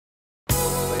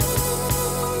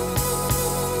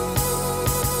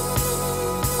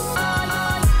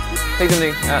Fik du den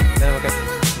ikke? Ja, den er okay.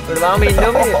 Vil du varme i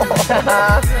nummi?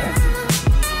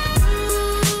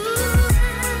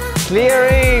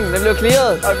 Clearing! Den blev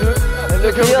clearet! Den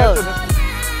blev clearet!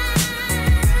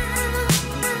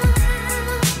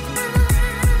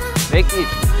 Vigtigt.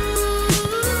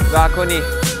 Vi var kun i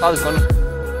 30 sekunder.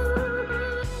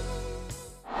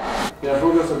 Jeg er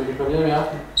fuldt, så vi kan komme hjem i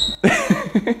aften.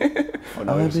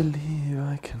 I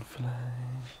believe I can fly.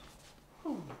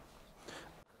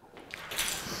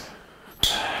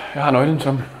 Jeg har nøglen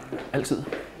som altid.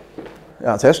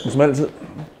 Jeg har tasken som altid.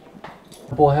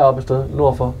 Jeg bor heroppe et sted,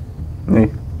 nordfor. Nej.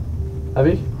 Er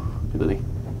vi ikke? Jeg ved det ikke.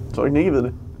 Jeg tror ikke, Nicky ved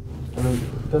det.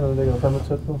 Den ligger fandme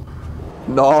tæt på.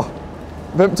 Nå.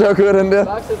 Hvem tør at køre den der?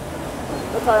 Hvad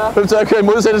tager jeg? Hvem tør at køre i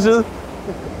modsatte side?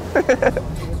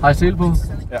 Har I sele på?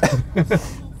 Ja.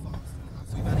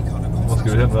 Hvor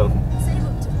skal vi hen, hvad?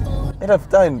 Ja,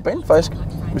 der er en bane faktisk,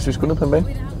 hvis vi skal ned på en bane.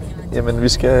 Jamen, vi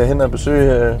skal hen og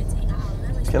besøge,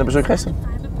 Christian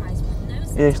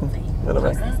Eriksen, eller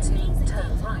hvad?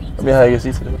 Og mere har jeg ikke at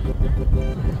sige til det.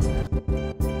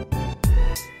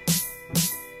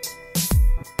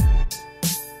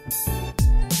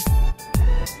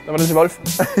 Der var det til Wolf.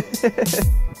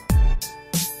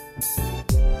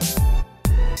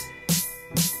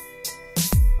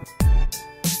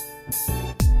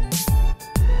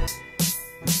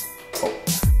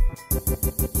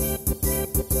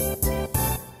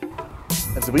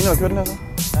 Er Sabrina har kørt den her så?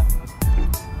 Ja.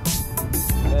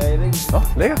 Jeg ved ikke. Nå,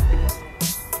 lækker.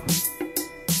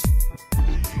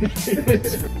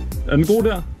 Er den god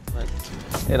der? Nej.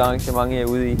 Det er et arrangement, jeg er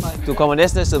ude i. Du kommer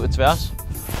næsten et sted på tværs.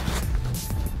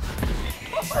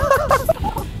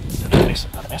 Der er masser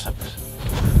af plads.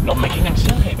 Nå, man kan ikke engang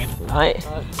sidde her i midten. Nej.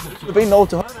 Du er benene over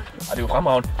til højre. Ej, det er jo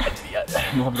fremragende.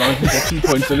 Nu har vi godt nok ikke tid på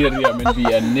at installere det der, men vi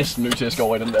er næsten nødt til at skal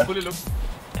over i den der. Fuld i luft.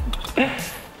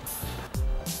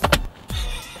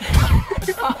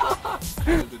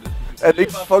 Er det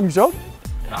ikke bare fucking sjovt?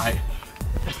 Nej.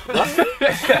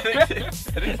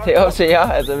 Det er op til jer,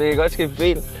 altså vi kan godt skifte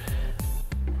bil.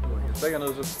 Lækker ned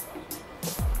så.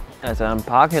 Altså en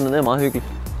park hernede er meget hyggeligt.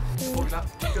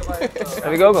 Er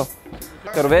vi go?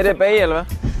 Kan du være der bag, eller hvad?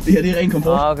 Det her, det er ren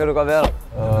komfort. Nå, kan du godt være der.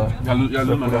 Jeg er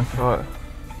lydmand her.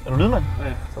 Er du lydmand?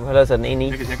 Ja. Så må hellere sætte den ind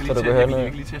i, så du kan høre noget.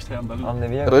 Jeg kan lige teste her, om der er lyd. Om det Er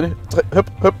virker. det rigtigt?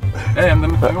 Høp, høp. Ja, jamen,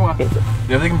 den er god.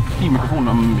 Jeg ved ikke, om din mikrofon,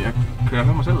 om jeg kører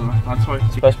høre mig selv, eller hvad? Nej, det tror jeg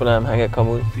ikke. Spørgsmålet er, om han kan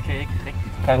komme ud. Det kan jeg ikke rigtigt.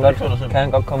 Kan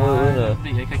han godt komme ud uden Det ved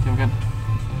jeg ikke rigtigt, om jeg kan.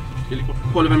 Jeg lige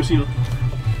prøv at lade være med at sige noget.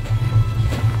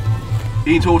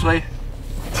 1, 2, 3.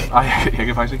 Ej, jeg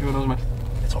kan faktisk ikke høre noget som helst.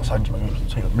 Jeg tror sagtens, man kan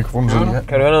tage mikrofonen sådan her.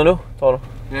 Kan du høre noget nu, tror du?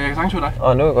 Ja, jeg kan sagtens høre dig.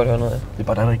 Åh, nu kan jeg godt høre noget. Det er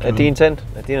bare dig, der ikke Er kan din tændt?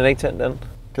 Er din ikke tændt, den?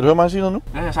 Kan du høre mig sige noget nu?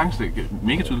 Ja, jeg er sagtens. Det er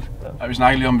mega tydeligt. Ja, vi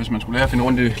snakker lige om, hvis man skulle lære at finde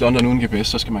rundt i London uden GPS,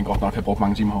 så skal man godt nok have brugt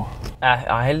mange timer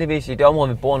herovre. Ja, heldigvis i det område,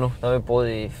 vi bor nu, der har vi boet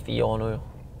i 4 år nu jo.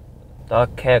 Der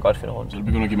kan jeg godt finde rundt. Så det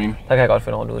begynder at give mening. Der kan jeg godt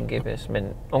finde rundt uden GPS, men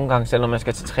nogle gange, selv når man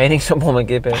skal til træning, så bruger man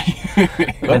GPS.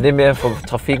 Men det er mere for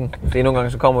trafikken. Fordi nogle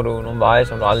gange så kommer du nogle veje,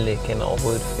 som du aldrig kender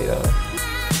overhovedet. Fordi der...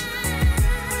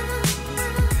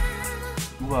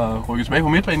 Du har rykket tilbage på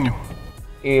midtbanen jo.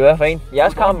 I hvad for en?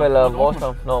 Jeres kamp eller vores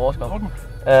kamp? Nå, vores kamp.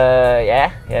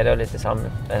 Ja, det var lidt det samme.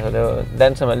 Altså, det var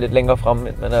land, som er lidt længere fremme,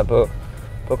 end man er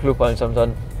på klubholden som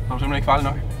sådan. Så er du simpelthen ikke farlig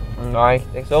nok? Nej,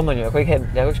 det så man jo. Jeg kunne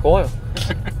ikke score jo.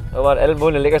 Det var, at alle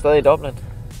målene ligger stadig i Dublin.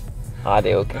 Nej,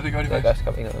 det er okay. Ja, det gør de faktisk. faktisk.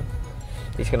 Godt, noget.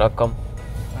 De skal nok komme.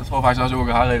 Jeg tror faktisk også, at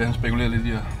Uke Harald han spekulerer lidt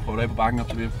i at prøve af på bakken op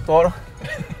til det. Tror du?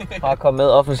 Bare komme med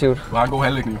offensivt. Du har en god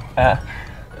halvlægning jo. Ja.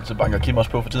 Så banker Kim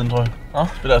også på for tiden, tror jeg. Nå?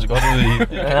 Spiller altså godt ud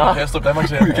i Kastrup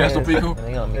Danmark-serien. I Kastrup BK. Jeg ved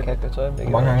ikke, om vi kan det tøj. Hvor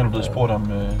mange gange har du blevet spurgt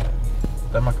om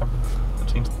Danmark-kamp?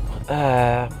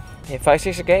 Det er faktisk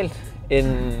ikke så galt.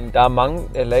 Der er mange,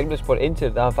 eller ikke blevet spurgt ind til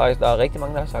det. Der er rigtig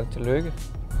mange, der har sagt tillykke.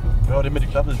 Hvad var det med de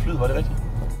klappede flyet? Var det rigtigt?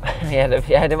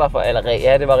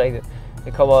 det var rigtigt.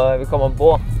 Vi kommer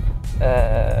ombord,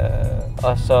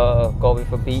 og så går vi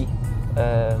forbi.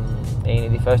 En af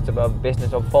de første var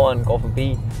business op foran, går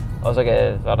forbi, og så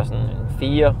var der sådan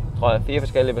fire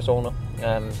forskellige personer,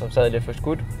 som sad lidt for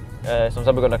skudt, som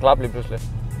så begynder at klappe lige pludselig.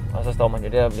 Og så står man jo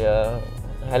der og bliver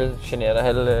halvgeneret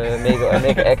og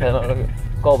mega akavet, når du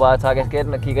går bare og tager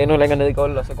kasketten og kigger endnu længere ned i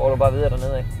gulvet, og så går du bare videre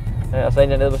dernede af. Og så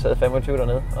endte jeg nede på sæde 25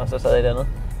 dernede, og så sad jeg dernede.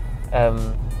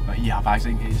 Og I har faktisk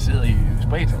ikke siddet i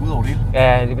spredt ud over det hele?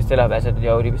 Ja, de bestiller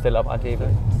bare det.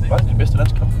 Var det din bedste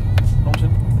landskamp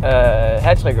nogensinde?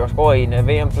 Hattrick og score i en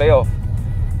VM playoff.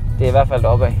 Det er i hvert fald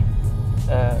deroppe af.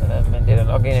 Men det er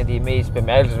da nok en af de mest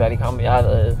bemærkelsesværdige kampe, jeg har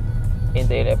været en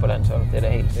del af på landsholdet. Det er da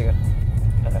helt sikkert.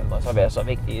 Og så være så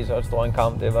vigtig i så et stort en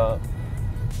kamp, det var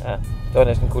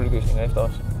næsten kuldegysninger efter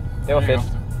os. Det var fedt.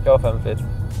 Det var fandme fedt.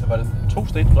 Var det 2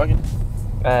 sted, du drak ind?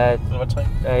 Eller var det 3?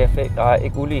 Jeg fik,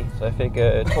 ikke ulige, så jeg fik 2.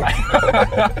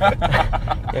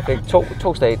 Jeg fik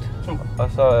 2 state, og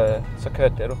så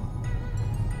kørte det, du.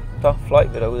 Så fløj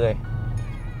vi derudad.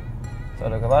 Så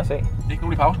du kan bare se. Ikke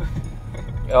nogen i pausen?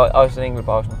 Jo, også en enkelt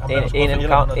pausen. En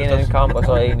i kamp, og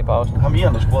så en i pausen. Ham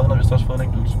Iren, der scorede, han har vist også fået en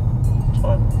enkelt,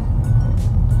 tror jeg.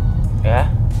 Ja.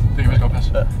 Det kan vist godt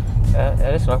passe.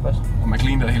 Ja, det skal nok passe. Og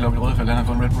McLean, der er helt oppe i det røde felt, han har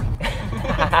fået en Red Bull.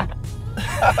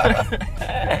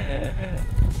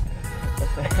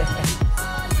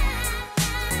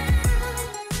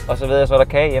 Og så ved jeg, så er der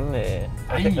kage hjemme med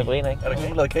Sabrina, ikke? Er der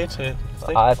ikke lavet kage til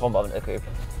steak? Nej, jeg tror bare, man er købe.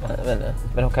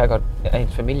 Men hun kan godt. Ja,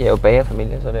 hendes familie er jo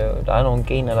bagerfamilie, så det er jo, der er nogle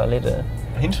gener, der er lidt...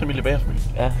 Hendes familie bagerfamilie?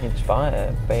 Ja, hendes far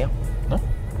er bager. Nå?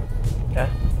 Ja,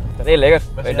 så det er lækkert.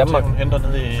 Hvad siger han til, hun henter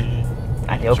ned i...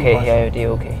 Nej, det er okay. Her, det er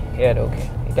okay. Her er det okay.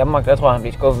 I Danmark, der tror jeg, han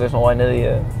bliver skuffet, hvis han røg ned i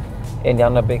en af de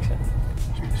andre bikser.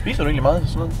 Spiser du egentlig meget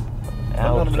sådan noget?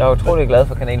 Jeg er utrolig glad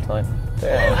for kanelsnegl.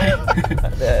 Det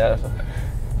er jeg altså.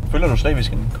 Følger du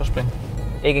slavisk en kostplan?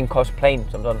 Ikke en kostplan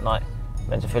som sådan, nej.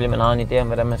 Men selvfølgelig, man har en idé om,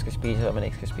 hvordan man skal spise, og hvad man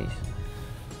ikke skal spise.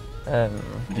 Det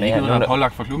er ikke noget, der er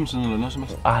pålagt fra klubbens side eller noget som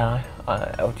helst? Nej.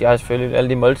 De har selvfølgelig, alle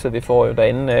de måltider, vi får jo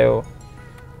derinde, er jo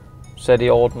sat i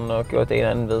orden og gjort det ene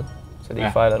andet ved, så de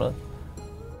ikke fejler noget.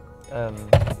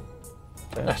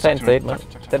 Sand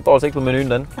statement. Den får altså ikke på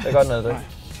menuen, den. Det gør den altså ikke.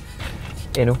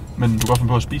 Endnu. Men du kan godt finde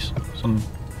på at spise sådan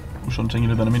usunde ting i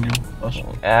løbet af en almindelig uge også?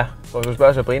 Ja, hvis du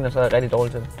spørger Sabrina, så er jeg rigtig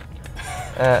dårlig til det.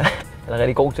 Eller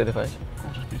rigtig god til det faktisk.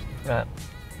 God til at spise? Ja.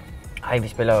 Ej, vi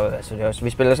spiller jo, vi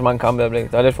spiller så mange kampe i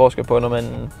øjeblikket. Der er lidt forskel på, når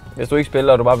man, hvis du ikke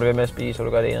spiller, og du bare bliver ved med at spise, og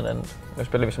du gør det ene eller andet. Nu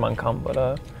spiller vi så mange kampe, og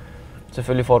der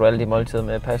selvfølgelig får du alle de måltider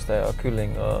med pasta og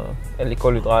kylling, og alle de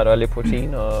kulhydrater og alle de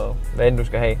protein, og hvad end du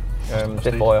skal have.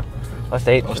 Det får jeg. Og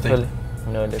steak, selvfølgelig.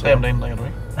 3 om dagen drikker du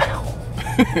ikke?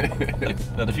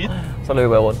 Er det 4? Så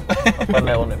løber jeg rundt. Og sådan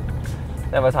er rundt.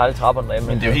 Der var aldrig trapperne derhjemme.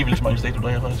 Men det er jo helt vildt så mange steak, du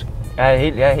drikker faktisk. Ja,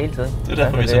 hele tiden. Det er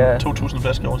derfor, vi har sendt 2.000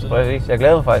 flasker over til. Præcis. Jeg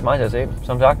glæder mig faktisk meget til at se dem.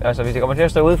 Som sagt, altså hvis jeg kommer til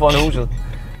at stå ude foran huset,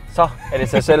 så er det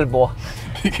til selv bord.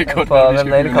 Det kan godt være, hvem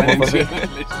der endelig kommer forbi.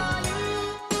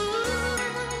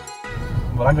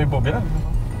 Hvor langt vil I bo billeder?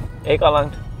 Ikke ret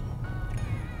langt.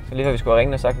 Så lige før vi skulle have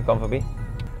ringet og sagt, at vi kommer forbi.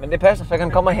 Men det passer, så kan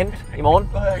han komme og hente i morgen.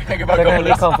 Jeg kan så kan han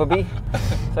lige komme forbi.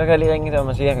 Så kan jeg lige ringe til ham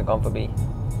og sige, at han kan komme forbi.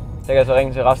 Så kan jeg så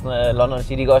ringe til resten af London og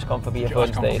sige, at de kan også komme forbi og få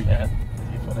en stat. Ja.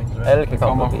 Alle kan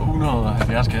komme forbi.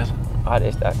 170 kasser. Ej, det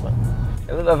er stærkt, mand.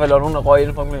 Jeg ved i hvert fald, at der var nogen, der røg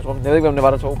inden for omklædningsrummet. Jeg ved ikke, hvem det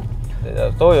var, der tog.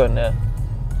 Der stod jo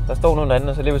der stod nogen anden,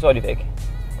 og så lige så er de væk.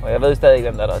 Og jeg ved stadig ikke,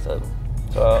 hvem der har taget dem.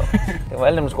 Så det var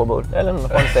alle dem, der scorede mål. Alle dem, der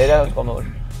får en stat, der scorede mål.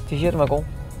 De siger, at den var god.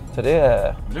 Så det er...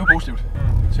 Det er jo positivt.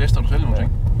 Tester du selv nogle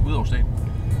ting? Udover staten?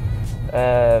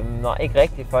 Nej, ikke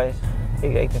rigtigt faktisk.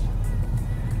 Ikke rigtigt.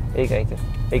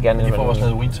 Ikke andet. I får også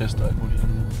lavet win-test og alt muligt.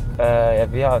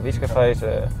 Ja, vi skal faktisk...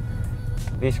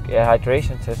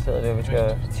 hydration test hedder det. Vi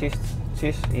skal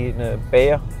tisse i en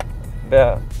bager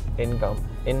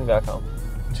inden hver kamp.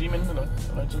 En time inden eller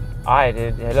hvad? Tid? Ej, det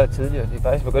er heller tidligere. Det er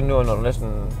faktisk begyndt nu,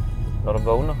 når du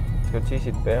vågner, skal du tisse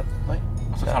i et bager. Nej.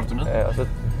 Og så tager du det med? Og så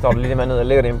tager du lige det med ned og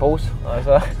lægger det i en pose. Og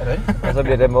så, og så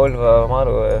bliver det målt, hvor meget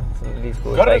du sådan lige skulle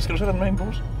drikke. Gør det? Skal du sætte den med i en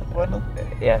pose? Hvor er den ned?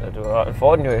 Ja, du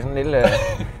får den jo i sådan en lille...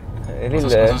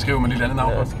 og så skriver man lige et andet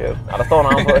navn på. Ja, der står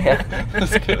navn på, ja. Så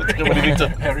skriver man lige Victor.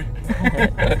 Harry.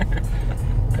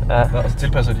 Ja. Og så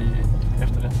tilpasser de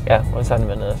efter det? Ja, og så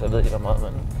med ned, og så ved de, hvor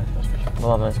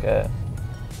meget man skal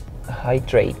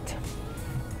hydrate.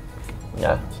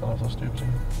 Ja. Så er der så styr på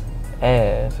tingene.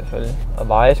 Ja, selvfølgelig. Og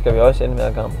veje skal vi også ind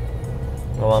hver kamp.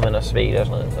 Hvor meget man har svedt og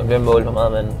sådan noget. Så bliver målt, hvor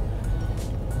meget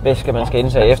væske man skal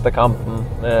indtage efter kampen.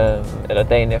 Eller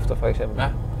dagen efter for eksempel. Ja.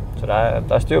 Så der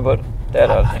er styr på det. Det er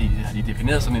der også. Har de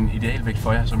defineret sådan en idealvægt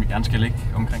for jer, som I gerne skal ligge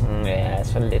omkring? Ja,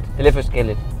 sådan lidt. Det er lidt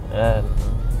forskelligt.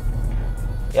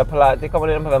 Det kommer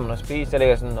lidt an på, hvad man har spist. Jeg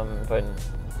ligger sådan på en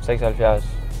 76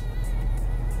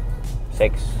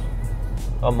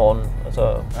 om morgenen, og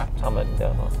så tager man den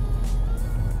derfra.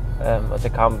 Og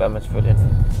til kamp er man selvfølgelig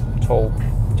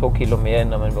 2 kilo mere, end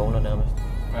når man vågner nærmest.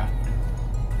 Ja.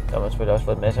 Der har man selvfølgelig også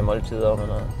fået en masse måltider, og man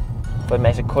har fået en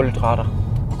masse kulhydrater.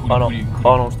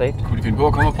 Og nogle state. Kunne de finde på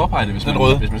at komme og påpege det, hvis man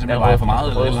simpelthen vejer for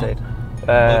meget?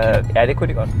 Eller? Ja, det kunne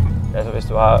de godt. Altså hvis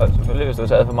du har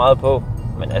taget for meget på,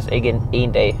 men altså ikke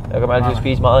en dag. Der kan man altid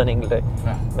spise meget en enkelt dag.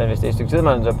 Ja. Men hvis det er et stykke tid,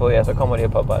 man tager på, ja, så kommer de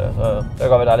og påpege det. Så der kan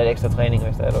godt være, der er lidt ekstra træning,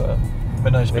 hvis det er,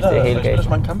 men når I spiller så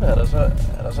mange kampe, er der så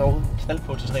overhovedet knald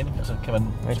på til træning? Altså kan man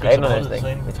vi træner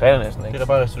næsten ikke. Det er da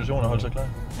bare restitution at holde sig klar?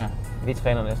 Ja. Vi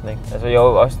træner næsten ikke. Altså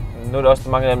nu er der også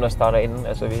mange af dem, der starter inden.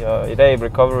 Altså vi har i dag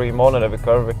recovery, i morgen er der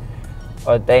recovery.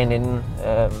 Og dagen inden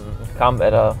kamp er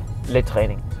der lidt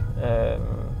træning.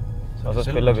 Og så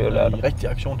spiller vi jo lørdag. Er I rigtig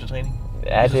aktion til træning?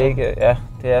 Ja, det er ikke, ja,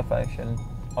 det er faktisk sjældent.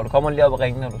 Og du kommer lige op og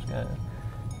ringe, når du skal...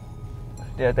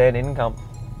 Det er dagen inden kamp,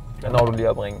 når du lige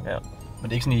op og ringe, ja. Men det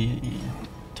er ikke sådan, I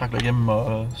takler hjem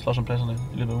og slås om pladserne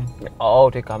i løbet af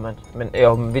ugen? Det kan man. Men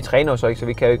jo, vi træner jo så ikke, så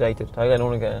vi kan jo ikke rigtigt. Der er ikke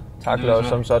nogen, der kan takle os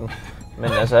som sådan.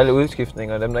 Men altså alle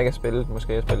udskiftninger, dem der ikke har spillet,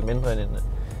 måske har spillet mindre end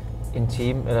en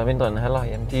time, eller mindre end en halvleg,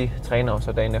 jamen de træner jo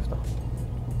så dagen efter.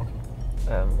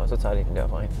 Og så tager de den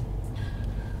derfra ind.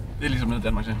 Det er ligesom nede i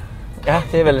Danmark, siger. Ja,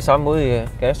 det er vel det samme ude i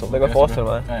Gastrup, det kan jeg forestille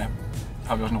mig. Ja.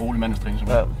 Har vi også en rolig mandestræning som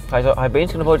Har I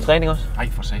benskerne på i træning også? Nej,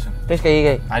 for satan. Det skal I ikke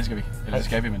have? Nej, det skal vi ikke. Eller det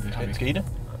skal vi, men det skal vi ikke. Skal I det?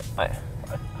 Nej.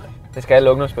 Det skal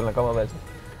alle ungdomsspillere komme op altid.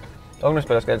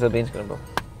 Ungdomsspillere skal altid have benskerne på.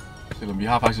 Selvom vi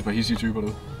har faktisk et par hissige typer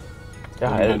derude. Det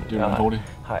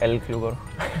har alle klubber.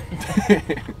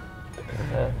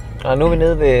 Og nu er vi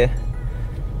nede ved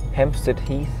Hampstead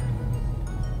Heath.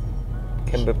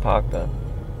 Kæmpe park der.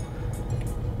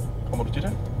 Kommer du til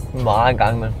det? Meget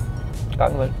gang med.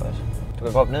 Gang med faktisk. Du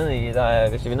kan gå op ned i,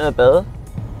 hvis I vil ned og bade,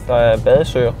 der er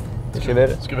badesøger, hvis I ved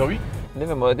det. Skal vi op i?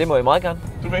 Det må I meget gerne.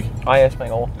 Du vil ikke? Nej, jeg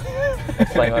springer over. Jeg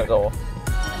springer altså over.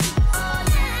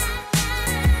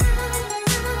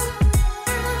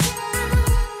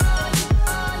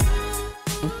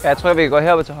 Ja, jeg tror, vi kan gå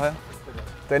heroppe til højre.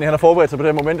 Danny, han har forberedt sig på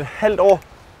det her moment et halvt år.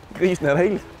 Grisen er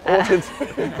helt overtændt.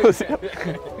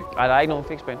 Nej, der er ikke nogen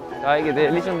fiksbane. Der er ikke, det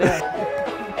er ligesom det her.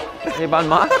 Det er bare en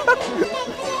mark.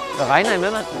 Der regner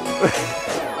imellem, mand.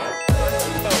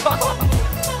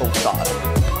 God start.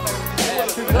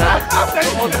 Jeg kan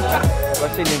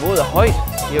godt se, at niveauet er højt.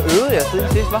 I har øvet jer siden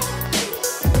sidst, hva'?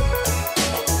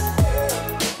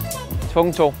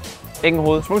 Tvungen 2. Ikke en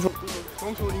hoved. Tvungen 2.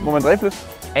 Må man dræbe lidt?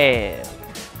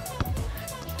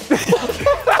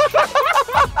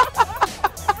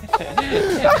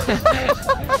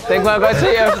 Den kunne jeg godt se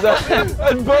efter.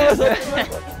 Den bøger sig.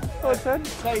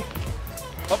 3.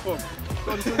 Hopbom.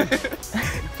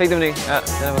 Fik du den ikke? Ja,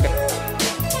 den er okay.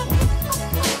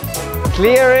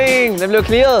 Clearing! Den blev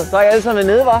clearet. Så er I alle sammen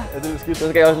nede, hva'? Ja, det er skidt. Så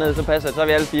skal jeg også ned, så passer det. Så er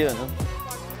vi alle 4 dernede.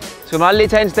 Skal du aldrig lige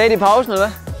tage en stat i pausen, eller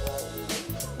hvad?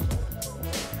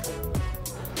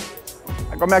 Jeg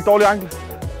kan godt mærke dårlig ankel.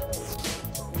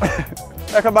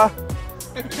 Jeg kan bare.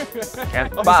 Ja,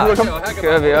 bare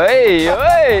kører vi. Øj.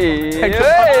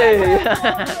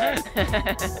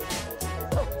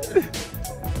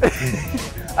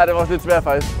 Ej, det var også lidt svært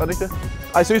faktisk. Var det ikke det?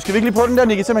 Ej, seriøst, skal vi ikke lige prøve den der,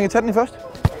 Nicky, så man kan tage den i først?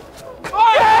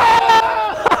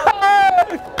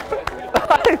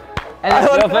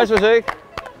 Det var første forsøg.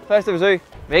 Første forsøg.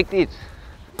 Vigtigt.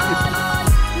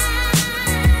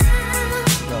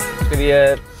 Skal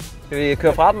vi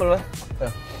køre fra dem, eller hvad?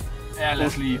 Ja, lad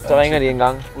os lige. Så ringer de en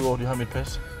gang. Udover, de har mit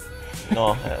pas. Nå,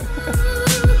 ja.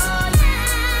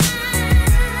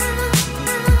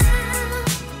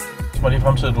 Så må jeg lige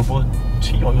fremsætte, at du har boet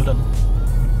 10 år i udlandet.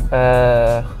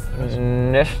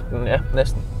 Næsten, ja,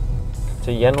 næsten.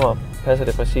 Til januar passer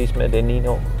det præcis med, at det er 9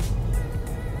 år.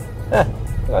 Ja, det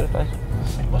gør det faktisk.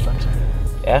 Det var så lang tid.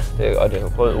 Ja, og det er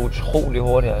jo gået utrolig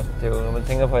hurtigt. Altså. Det er jo, når man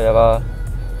tænker på, at jeg var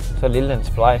så lille en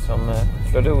splej, som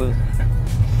flyttede ud.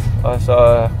 Og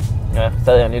så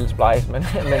stadig en lille splejs,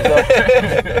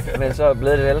 men så er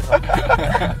blevet lidt ældre.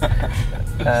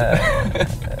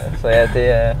 Så ja,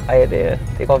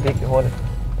 det går virkelig hurtigt.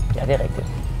 Ja, det er rigtigt.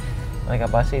 Man kan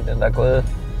bare se, at der er gået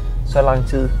så lang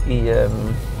tid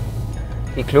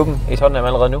i klubben i Tottenham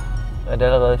allerede nu. Det er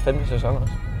allerede 5. sæson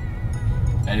også.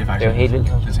 Ja, det er faktisk. Det er jo helt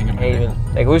vildt. Det tænker man. Helt vildt.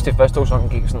 Jeg kan huske, at de første 2 sæsoner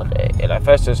gik sådan, eller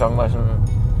første sæson var sådan,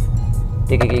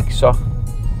 det gik ikke så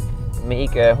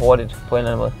mega hurtigt på en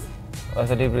eller anden måde. Og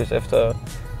så lige pludselig efter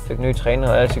fik nye træner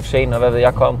og alle succesen og hvad ved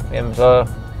jeg kom, jamen så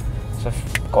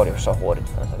går det jo så hurtigt.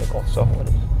 Altså det går så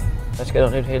hurtigt. Der sker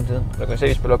noget nyt hele tiden. Du kan se, at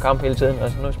vi spiller kamp hele tiden.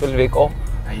 Altså nu spiller vi i går.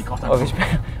 Ja, I går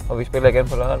og vi spiller igen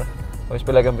på lørdag. Og vi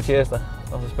spiller igen på tirsdag.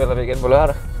 Og så spiller vi igen på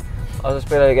lørdag. Og så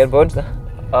spiller vi igen på onsdag.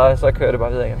 Og så kører det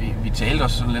bare videre igen. Vi talte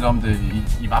også sådan lidt om det.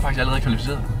 I var faktisk allerede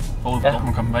kvalificeret forud for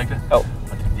Dortmund kom, var ikke det? Jo. Og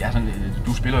det er sådan,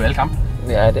 du spiller jo alle kampe.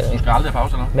 Ja, det er. Du skal aldrig have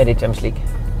pause eller noget? Men det er Champions League.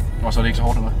 Og så er det ikke så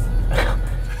hårdt eller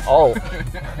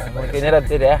det er netop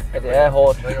det der, at det er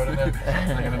hårdt. Der går den der. Der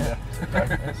den der. Tak.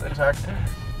 Selv tak.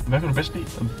 Hvad kan du bedst lide?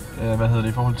 Hvad hedder det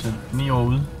i forhold til 9 år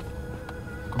ude?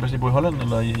 Kan du bedst lide at bo i Holland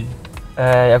eller i...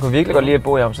 Jeg kunne virkelig godt lide at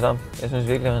bo i Amsterdam. Jeg synes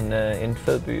virkelig, at det er en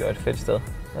fed by og et fedt sted.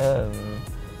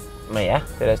 Men ja,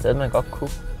 det er da et sted, man godt kunne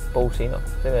bo senere.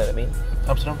 Det vil jeg da mene.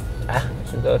 Amsterdam? Ja, jeg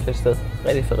synes, det er et fedt sted.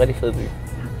 Rigtig fed by.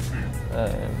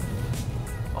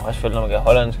 Og også når man gør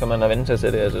Holland, skal man have vente sig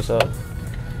til det, altså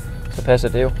så passer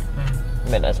det jo.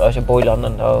 Men altså også at bo i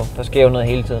London, der sker jo noget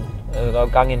hele tiden. Der er jo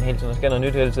gang i den hele tiden, der sker noget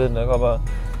nyt hele tiden. Der kommer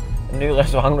en ny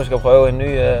restaurant, du skal prøve, en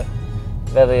ny,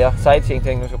 sightseeing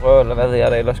ting, du skal prøve, eller hvad ved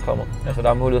jeg, der ellers kommer. Altså der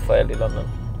er mulighed for alt i London.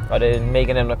 Og det er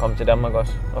mega nemt at komme til Danmark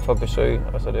også og få besøg.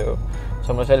 Og så det er jo,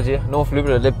 som du selv siger, nogle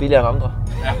flybilletter er lidt billigere end andre.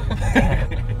 Ja.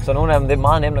 Så nogle af dem det er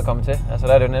meget nemt at komme til. Altså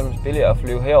der er det jo nemt billigere at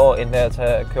flyve herover, end at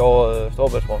køre over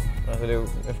Storebæltsbro. Altså det er jo,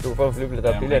 hvis du får en flybillet,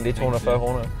 der er billigere end de 240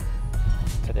 kroner.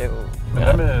 Så det er jo... Men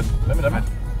hvad med Danmark?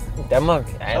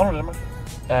 Danmark? Ja. Savner du Danmark?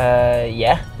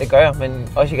 Ja, det gør jeg, men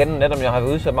også igen, netop jeg har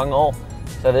været ude så mange år,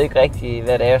 så jeg ved ikke rigtig,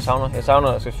 hvad det er, jeg savner. Jeg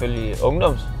savner selvfølgelig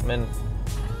ungdoms, men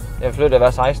jeg flyttede at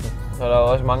være 16, så der var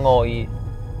også mange år i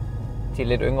de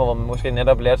lidt yngre, hvor man måske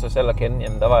netop lærte sig selv at kende.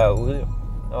 Jamen, der var jeg ude jo,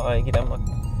 der var jeg ikke i Danmark.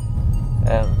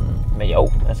 Men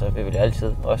jo, altså vi ville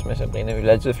altid, også med Sabrina, vi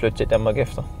ville altid flytte til Danmark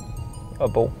efter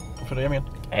og bo. Du flytter hjem igen?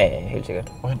 Ja, helt sikkert.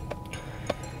 Hvorhen?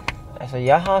 Altså,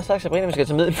 jeg har sagt Sabrina, vi skal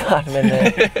til Middelfart, men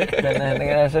den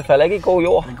altså, falder ikke i god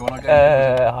jord. Den går nok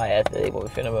Jeg ved ikke, hvor vi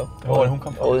finder med. Hvor er hun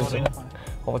kom fra? Odense.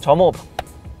 Over Tommerup.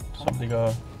 Som ligger...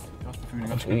 også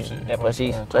på Fyn. Ja,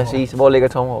 præcis. Hvor ligger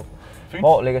Tommerup? Fyn?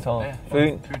 Hvor ligger Tommerup? Ja,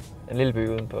 Fyn. En lille by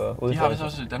uden på De har vist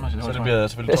også Danmarks så det bliver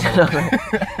selvfølgelig Tommerup.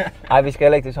 Nej, vi skal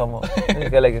heller ikke til Tommerup.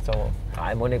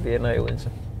 Nej, må ikke vi ender i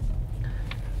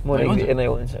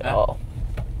Odense. Ja.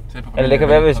 Eller det kan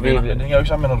være, hvis vi... Men det hænger jo ikke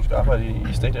sammen med, når du skal arbejde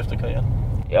i stat efter karrieren.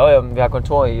 Jo, vi har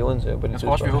kontor i Odense på det tidspunkt. Jeg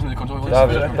tror også, vi åbnede et kontor i Odense.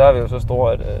 Der er vi jo så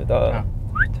store, at der... Ja. Det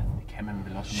kan man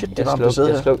vel også. Shit, det var blevet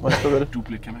siddet her. Man slukker det.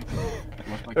 Duplet kan man ikke.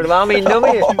 Vil du være med i en nummer?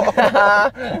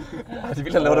 Det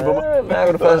ville han lave det på mig.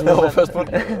 Mærker du først nu? Først på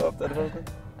den.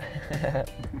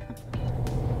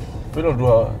 Føler du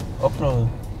har opnået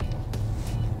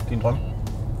din drøm?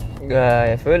 Ja,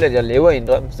 jeg føler, at jeg lever i en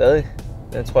drøm stadig.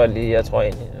 Jeg tror egentlig.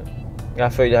 Jeg har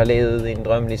følt, at jeg har levet i en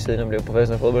drøm lige siden jeg blev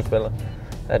professionel fodboldspiller.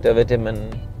 At det var det, man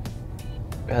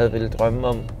havde ville drømme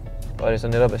om, og det så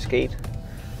netop er sket.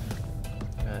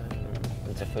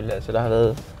 Men selvfølgelig, altså der har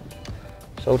været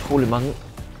så utrolig mange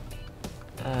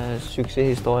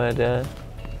succeshistorier,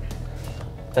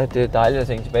 at det er dejligt at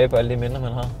tænke tilbage på alle de minder,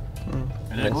 man har. Men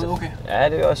det er gået okay? Ja,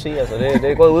 det vil jeg også sige. Altså,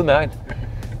 det er gået udmærket.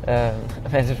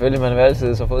 Men selvfølgelig, man vil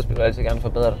altid som fodspiller altid gerne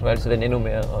forbedre dig. Du vil altid vinde endnu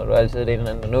mere, og du vil altid det ene eller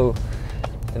andet. Og nu,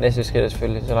 det næste skridt er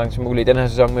selvfølgelig så langt som muligt i den her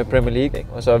sæson med Premier League, ikke?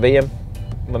 Og så VM,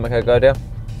 hvad man kan gøre der.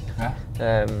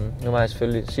 Ja. Nu var jeg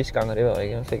selvfølgelig sidste gang, og det var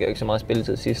ikke. Jeg fik jo ikke så meget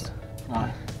spilletid sidst. Nej.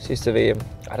 Sidste VM.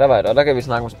 Der var jeg der kan vi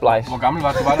snakke om splice. Hvor gammel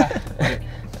var du der? Jeg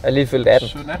er lige fyldt 18.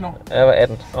 17-18 år? Jeg var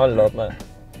 18. Hold op, mand.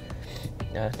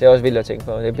 Ja, det er også vildt at tænke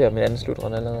på. Det bliver mit andet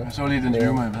slutrunde allerede. Jeg så lige et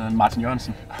interview med Martin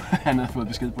Jørgensen. Han havde fået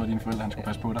besked på, at dine forældre han skulle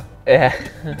passe på dig. Ja.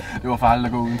 Det var farligt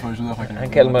at gå udenfor i Sydafrika.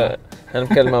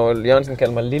 Jørgensen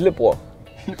kaldte mig lillebror.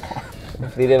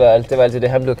 Fordi det var altid det,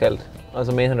 han blev kaldt. Og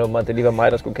så mente han åbenbart, at det lige var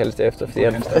mig, der skulle kaldes det efter. Fordi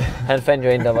han fandt jo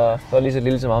en, der var lige så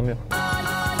lille som ham jo.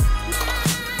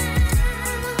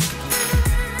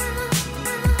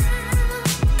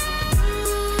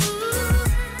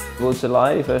 Jeg boede til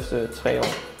leje de første 3 år.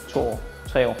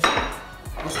 3 år,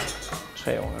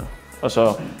 ja. Og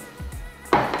så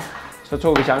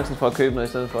tog vi chancen for at købe noget i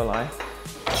stedet for at lege.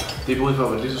 Det er boet for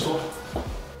at være lige så stort?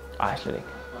 Nej, slet ikke.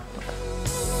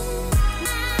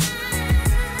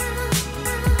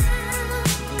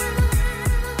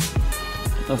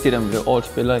 Når fordi der blev årets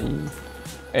spiller i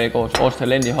årets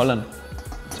talent i Holland,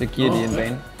 så giver de en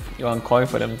bane. Det var en krøj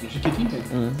for dem. Så giver de en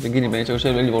bane? Det giver de en bane, så du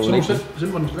selv vælge, hvor du ligger. Så du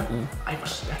selv, hvor den skal være? Ej, hvor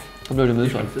stærkt. Så blev det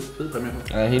middelfart. Det er en fed præmie.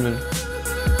 Ja, helt vildt.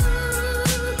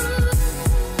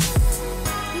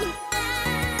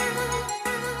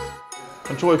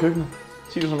 Kontor i køkkenet.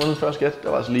 10.000 måneder før skat. Der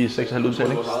var altså lige 6,5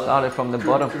 udbetaling. Started from the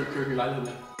bottom. Køkken i lejligheden.